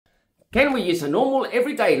Can we use a normal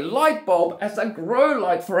everyday light bulb as a grow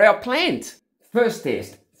light for our plant? First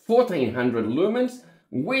test, 1400 lumens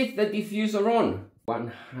with the diffuser on.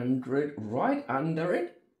 100 right under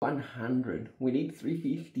it. 100. We need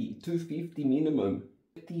 350, 250 minimum.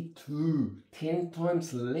 52, 10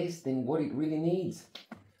 times less than what it really needs.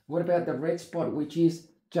 What about the red spot, which is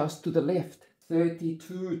just to the left?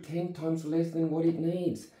 32, 10 times less than what it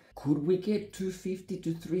needs. Could we get 250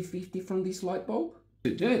 to 350 from this light bulb?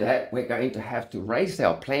 To do that, we're going to have to raise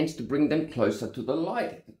our plants to bring them closer to the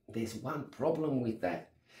light. There's one problem with that.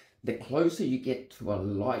 The closer you get to a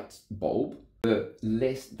light bulb, the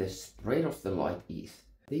less the spread of the light is.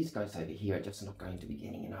 These guys over here are just not going to be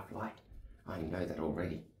getting enough light. I know that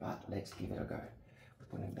already, but let's give it a go. We're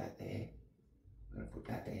putting that there. We're going to put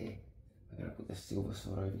that there. We're going to put the silver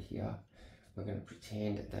sword over here. We're going to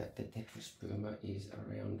pretend that the tetrasperma is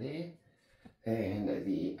around there. And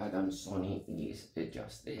the Adansonii is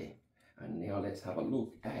just there. And now let's have a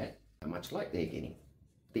look at how much light they're getting.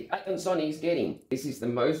 The Adansonii is getting, this is the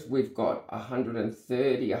most we've got,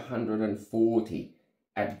 130, 140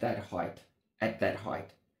 at that height.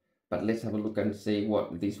 But let's have a look and see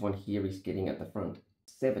what this one here is getting at the front.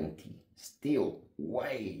 70, still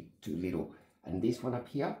way too little. And this one up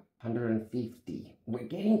here, 150. We're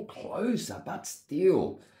getting closer, but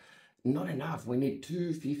still not enough. We need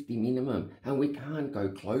 250 minimum, and we can't go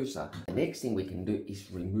closer. The next thing we can do is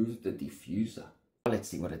remove the diffuser. Let's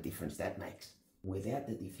see what a difference that makes. Without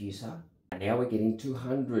the diffuser, and now we're getting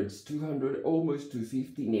 200s, 200, almost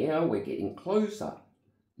 250. Now we're getting closer.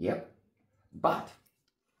 Yep, but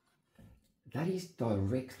that is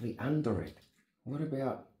directly under it. What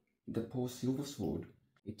about the poor silver sword?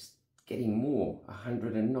 It's getting more,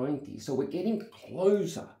 190. So we're getting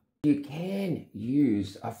closer. You can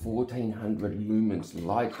use a 1400 lumens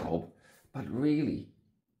light bulb, but really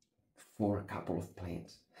for a couple of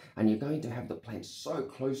plants. And you're going to have the plant so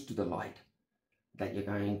close to the light that you're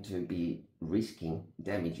going to be risking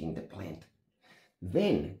damaging the plant.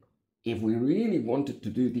 Then, if we really wanted to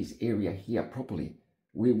do this area here properly,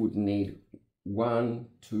 we would need 1,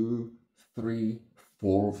 2, 3,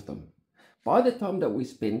 4 of them. By the time that we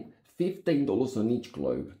spend $15 on each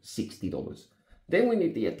globe, $60. Then we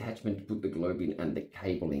need the attachment to put the globe in and the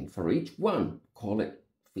cable in. For each one, call it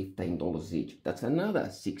 $15 each. That's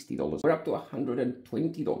another $60. We're up to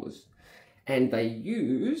 $120. And they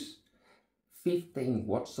use 15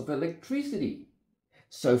 watts of electricity.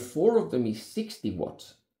 So 4 of them is 60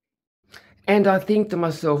 watts. And I think to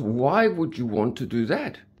myself, why would you want to do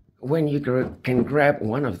that when you can grab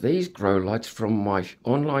one of these grow lights from my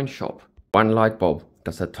online shop? One light bulb,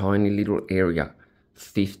 that's a tiny little area,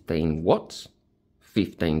 15 watts,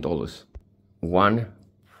 $15. One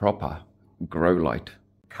proper grow light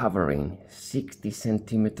covering 60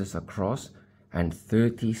 centimeters across and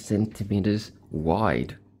 30 centimeters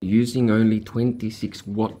wide, using only 26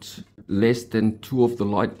 watts, less than 2 of the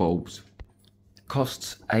light bulbs,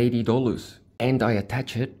 costs $80. And I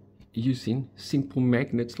attach it using simple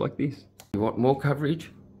magnets like this. You want more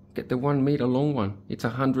coverage? Get the 1 meter long one. It's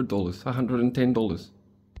 $100, $110.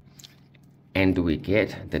 And do we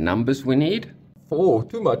get the numbers we need? 4,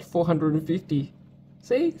 too much, 450.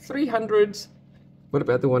 See, 300s. What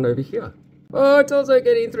about the one over here? Oh, it's also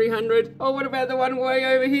getting 300. Oh, what about the one way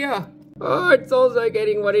over here? Oh, it's also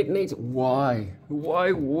getting what it needs. Why?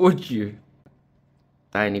 Why would you?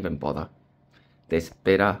 Don't even bother. There's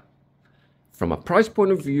better from a price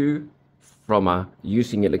point of view, from a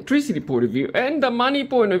using electricity point of view, and a money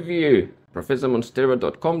point of view.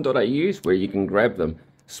 ProfessorMonstera.com.au is where you can grab them,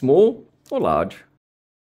 small or large.